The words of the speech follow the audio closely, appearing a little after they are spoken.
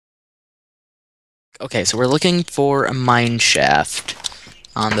Okay, so we're looking for a mine shaft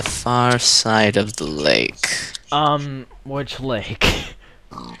on the far side of the lake. Which lake?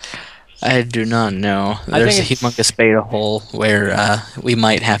 I do not know. I There's a think it's humongous beta hole where we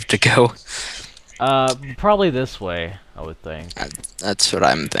might have to go. probably this way, I would think. That's what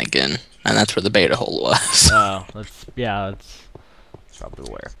I'm thinking, and that's where the beta hole was. Oh, that's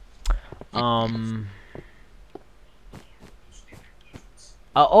probably where. Um.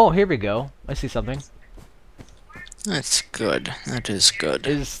 Oh, here we go. I see something. That's good. That is good.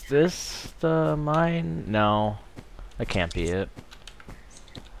 Is this the mine? No, that can't be it.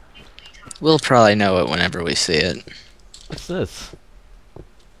 We'll probably know it whenever we see it. What's this?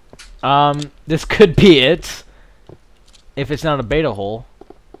 This could be it. If it's not a beta hole.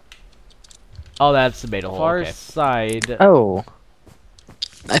 Oh, that's the beta hole. Far side. Oh.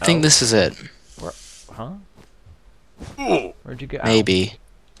 I think this is it. Where, huh? Where'd you go? Maybe.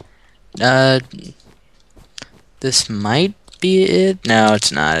 This might be it. No,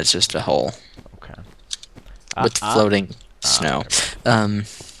 it's not. It's just a hole. Okay. With floating snow. Darn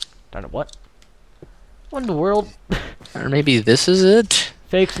it, what? What in the world? Or maybe this is it?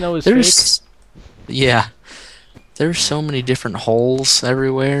 Fake snow is fake? Yeah. There's so many different holes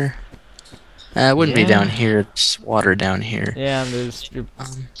everywhere. It wouldn't be down here. It's water down here. Yeah, and you're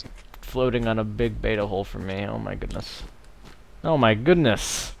floating on a big beta hole for me. Oh my goodness. Oh my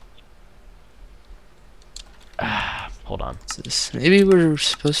goodness. Hold on. Maybe we're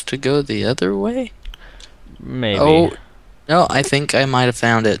supposed to go the other way? Maybe. Oh, no, I think I might have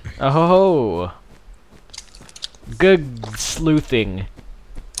found it. Oh, good sleuthing.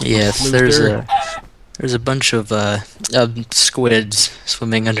 Yes, Sleuther. there's a bunch of squids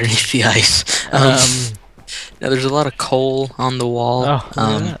swimming underneath the ice. Now there's a lot of coal on the wall.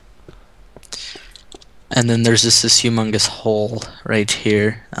 Oh, and then there's this humongous hole right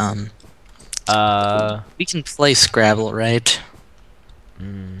here. We can play Scrabble, right?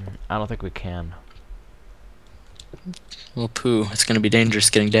 I don't think we can. Well, poo. It's gonna be dangerous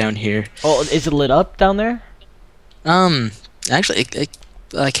getting down here. Oh, is it lit up down there? Actually,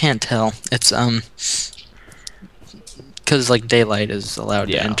 I can't tell. It's because like daylight is allowed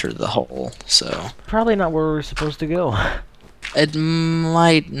to enter the hole, so probably not where we're supposed to go. It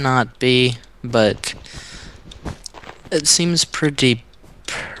might not be, but it seems pretty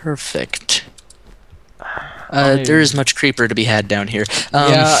perfect. There is much creeper to be had down here.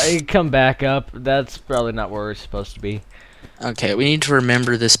 Yeah, come back up. That's probably not where we're supposed to be. Okay, we need to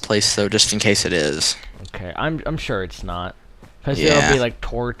remember this place though, just in case it is. Okay, I'm sure it's not. Because there'll be like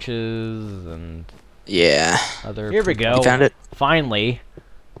torches and other. Here we go. You found it? Finally.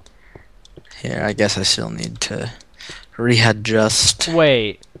 Here, I guess I still need to readjust.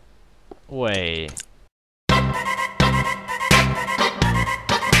 Wait.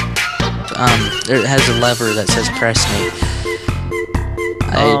 It has a lever that says press me.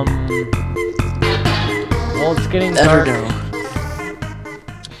 Well, it's getting dark.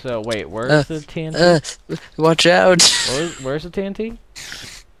 So wait, where's the TNT? Watch out! Where's the TNT?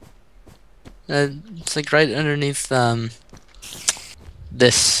 It's like right underneath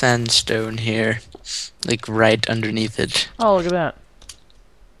this sandstone here, like right underneath it. Oh, look at that.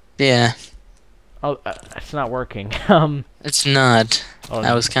 Yeah. Oh, it's not working. It's not. Oh,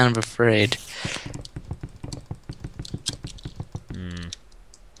 I was kind of afraid.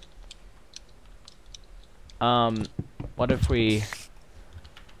 What if we,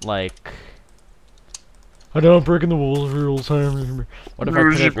 like... I know I'm breaking the rules. What if I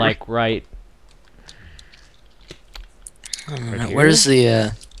put it, like, right... I don't know. Where's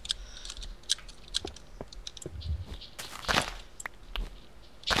the,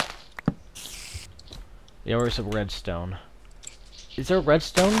 Yeah, where's some redstone? Is there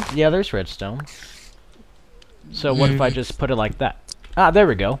redstone? Yeah, there's redstone. So what if I just put it like that? Ah, there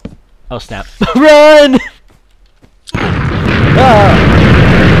we go. Oh, snap. Run! Ah!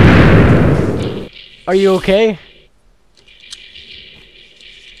 Are you okay?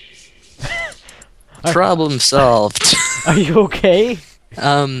 Problem solved. Are you okay?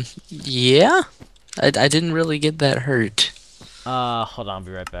 Yeah? I didn't really get that hurt. Hold on, I'll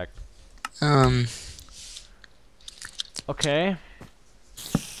be right back. Okay.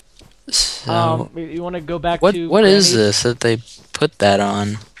 So, you want to go back what to what Granny's? is this that they put that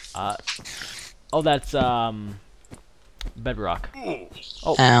on? Oh, that's, bedrock.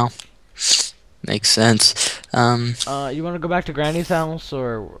 Oh. Ow. Makes sense. You want to go back to Granny's house,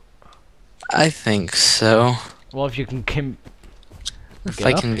 or... I think so. Well, if you can if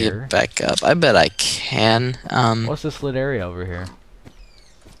I can get back up. I bet I can. What's this lit area over here?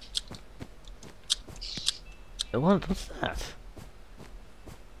 What's that?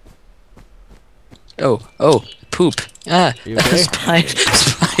 Oh, poop. Ah, You okay?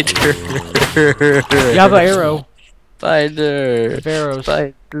 spider. You have an arrow. Spider. Arrows.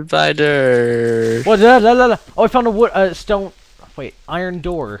 Spider. What? Oh, I found a wood, stone. Wait, iron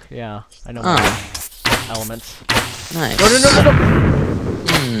door. Yeah, I know. Elements. Nice. No.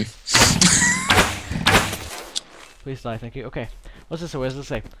 Hmm. Please die, thank you. Okay. What's this say? What does this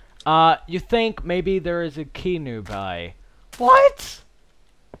say? You think maybe there is a key nearby. What?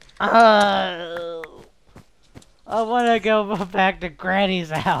 I wanna go back to Granny's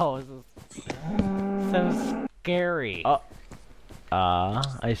house. So scary.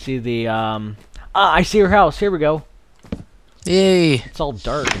 I see the, I see her house. Here we go. Yay. It's all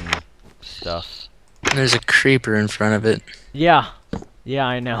dark and stuff. There's a creeper in front of it. Yeah. Yeah,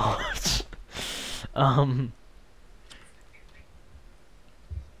 I know.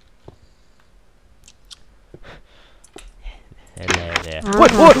 Hello there.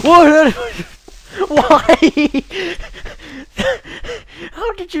 What? Why?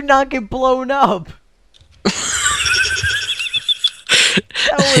 How did you not get blown up?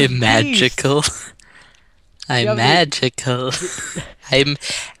 I'm magical. I'm magical.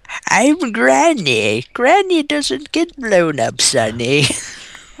 I'm Granny. Granny doesn't get blown up, Sonny.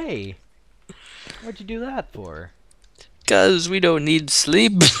 Hey, what'd you do that for? 'Cause we don't need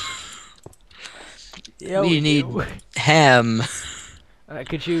sleep. Yeah, we need ham.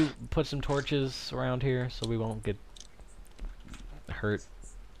 Could you put some torches around here so we won't get hurt?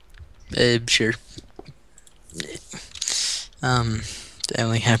 Sure. I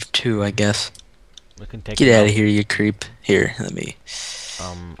only have 2, I guess. We can take Get out of here, you creep. Here, let me.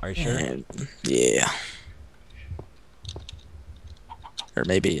 Are you sure? Yeah. Or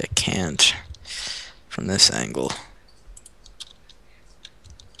maybe I can't from this angle.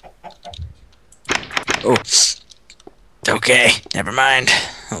 Oh. Okay, never mind.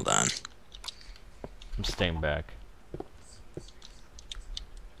 Hold on. I'm staying back.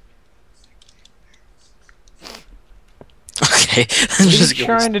 Okay, What are you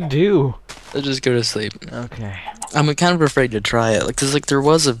trying to do? Let's just go to sleep. Okay. I'm kind of afraid to try it, because like there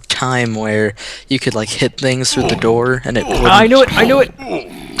was a time where you could like hit things through the door and it wouldn't. I knew it! I knew it!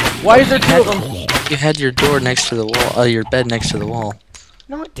 Why is there 2 of them? You had your door next to the wall, your bed next to the wall.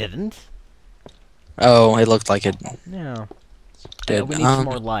 No, it didn't. Oh, it looked like it No. did. We need some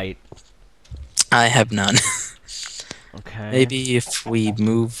more light. I have none. Okay. Maybe if we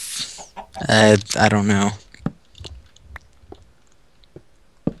move, I don't know.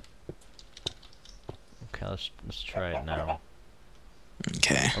 Okay, let's try it now.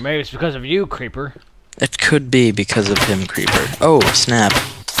 Okay. Or maybe it's because of you, creeper. It could be because of him, creeper. Oh, snap.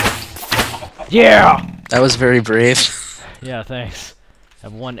 Yeah! That was very brave. Yeah, thanks. I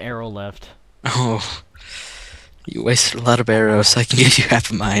have 1 arrow left. Oh. You wasted a lot of arrows. I can give you half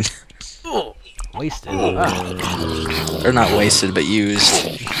of mine. Wasted. Or not wasted, but used.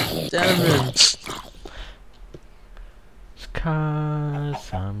 Damn it. Cause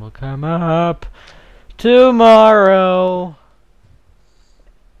sun will come up tomorrow.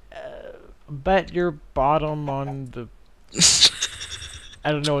 Bet your bottom on the...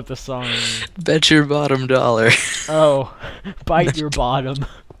 I don't know what the song... Bet your bottom dollar. Oh, bite your bottom.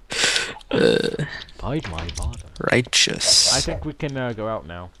 Bite my bottom. Righteous. I think we can go out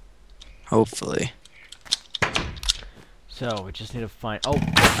now. Hopefully. So, we just need to find... Oh!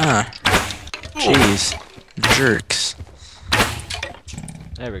 Ah. Jeez. Jerks.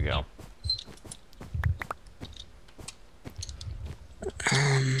 There we go.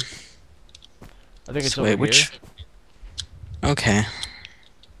 I think it's So over wait, which... here. Okay.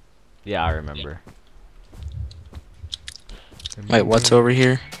 Yeah, I remember. Wait, what's over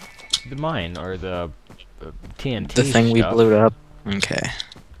here? The mine, or the TNT The thing we stuff. blew up? Okay.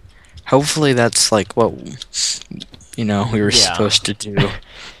 Hopefully that's like what, you know, we were supposed to do.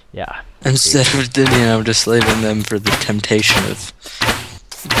 Yeah. Instead of, you know, just leaving them for the temptation of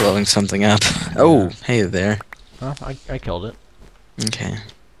blowing something up. Oh, hey there. Huh? I killed it. Okay.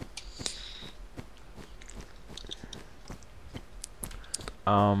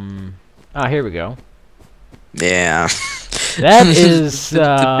 Here we go. Yeah. That is,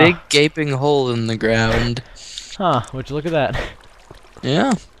 the big gaping hole in the ground. Huh, would you look at that?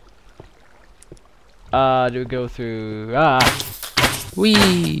 Yeah. Do we go through,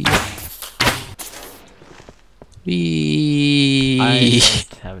 Wee. Wee. I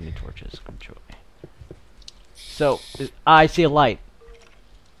don't have any torches. Good choice. So, I see a light.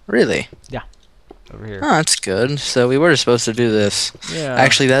 Really? Yeah. Over here. Oh, that's good. So we were supposed to do this. Yeah.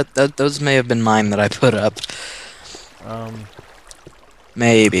 Actually, those may have been mine that I put up.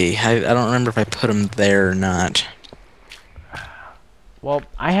 Maybe. I don't remember if I put them there or not. Well,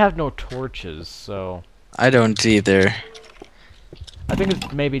 I have no torches, so... I don't either. I think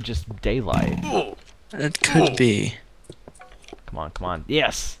it's maybe just daylight. It could be. Come on, come on.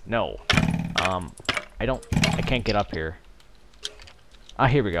 Yes! No. I can't get up here. Ah,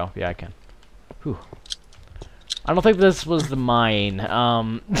 here we go. Yeah, I can. Whew. I don't think this was the mine.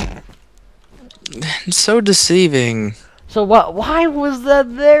 It's so deceiving. So what? Why was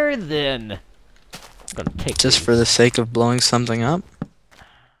that there then? I'm gonna take Just these. for the sake of blowing something up?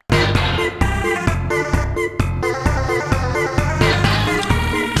 So,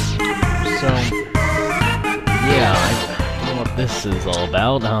 yeah, I don't know what this is all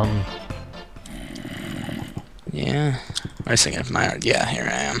about. Yeah. I was thinking of my... Yeah, here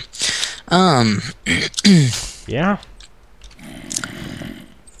I am. Yeah?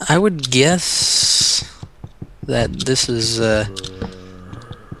 I would guess that this is,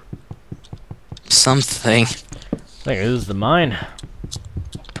 something. I think this is the mine.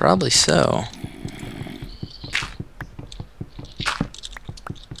 Probably so.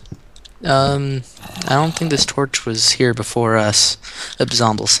 I don't think this torch was here before us.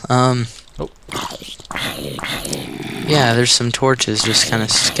 Zombles. Oh. Yeah, there's some torches just kind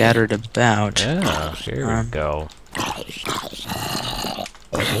of scattered about. Yeah, here we go.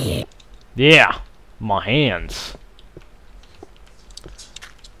 Yeah! My hands.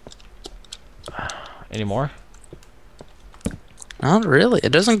 Any more? Not really.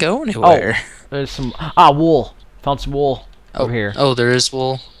 It doesn't go anywhere. Oh, there's some... Ah, wool! Found some wool over here. Oh, there is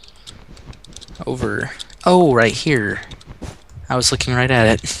wool. Over. Oh, right here. I was looking right at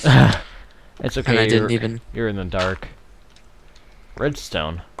it. It's okay, And I didn't even... You're in the dark.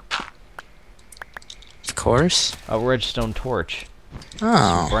 Redstone. Of course. A redstone torch.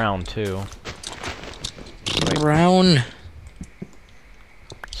 Oh. Brown, too. Brown.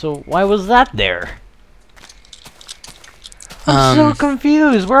 So, why was that there? I'm so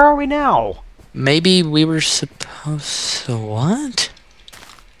confused. Where are we now? Maybe we were supposed to... What?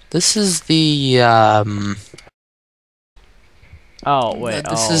 This is the, Oh, wait,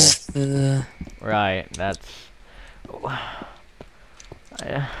 This is the... Right, that's...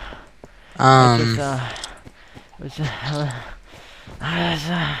 I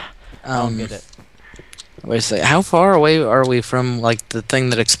don't get it. Wait a second. How far away are we from, like, the thing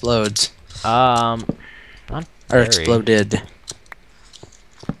that explodes? Not Or very. exploded?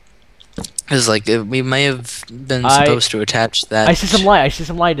 Because, like, we may have been supposed to attach that... I see some light. I see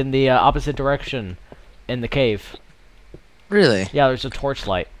some light in the opposite direction in the cave. Really? Yeah, there's a torch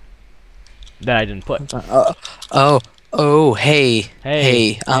light that I didn't put. Hey.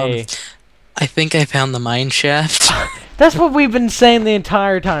 Hey. I think I found the mine shaft. That's what we've been saying the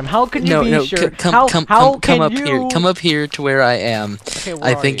entire time. How can you be sure? Come up here. Come up here to where I am. Okay,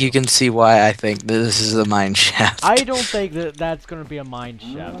 I think you can see why I think this is the mine shaft. I don't think that that's gonna be a mine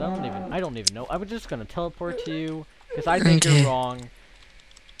shaft. I don't even know. I was just gonna teleport to you because I think you're wrong.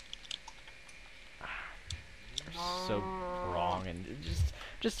 You're so wrong, and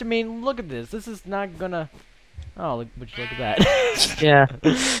just I mean, look at this. This is not gonna. Oh, would you look at that? Yeah.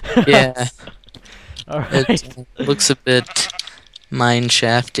 Yeah. Alright. It looks a bit mine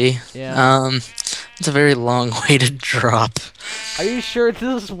shafty. Yeah. It's a very long way to drop. Are you sure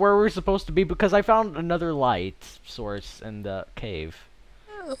this is where we're supposed to be? Because I found another light source in the cave.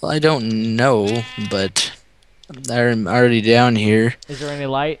 Well, I don't know, but I'm already down here. Is there any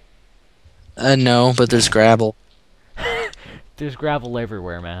light? No, but there's gravel. There's gravel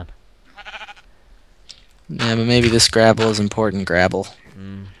everywhere, man. Yeah, but maybe this gravel is important gravel.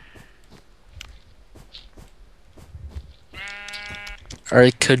 Mm. Or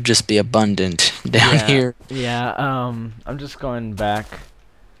it could just be abundant down here. Yeah, I'm just going back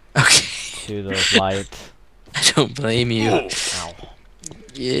Okay. to those lights. I don't blame you. Ow.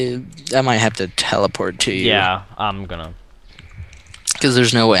 Yeah, I might have to teleport to you. Yeah, I'm gonna. Because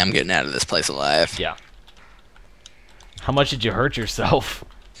there's no way I'm getting out of this place alive. Yeah. How much did you hurt yourself?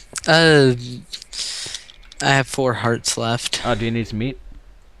 I have 4 hearts left. Oh, do you need some meat?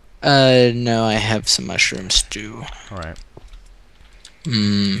 No, I have some mushroom stew. Alright.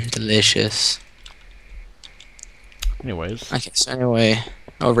 Delicious. Anyways. Okay, so anyway,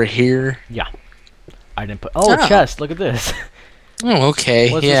 over here. Yeah. I didn't put. Oh, chest! Look at this. Oh,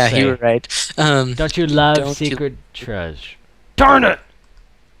 okay. What's Yeah, this say? you were right. Don't you love secret treasure? Darn it!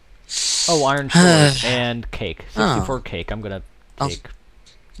 Oh, iron sword and cake. 64 cake. I'm gonna take.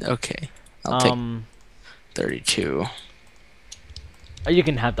 Okay. I'll take 32. You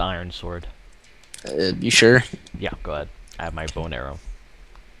can have the iron sword. You sure? Yeah, go ahead. I have my bow and arrow.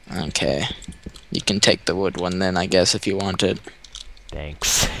 Okay. You can take the wood one then, I guess, if you want it.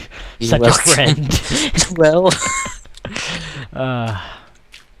 Thanks. You're Such welcome. a friend. Well. So,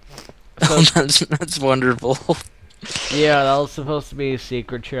 that's wonderful. yeah, that was supposed to be a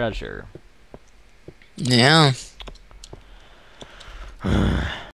secret treasure. Yeah.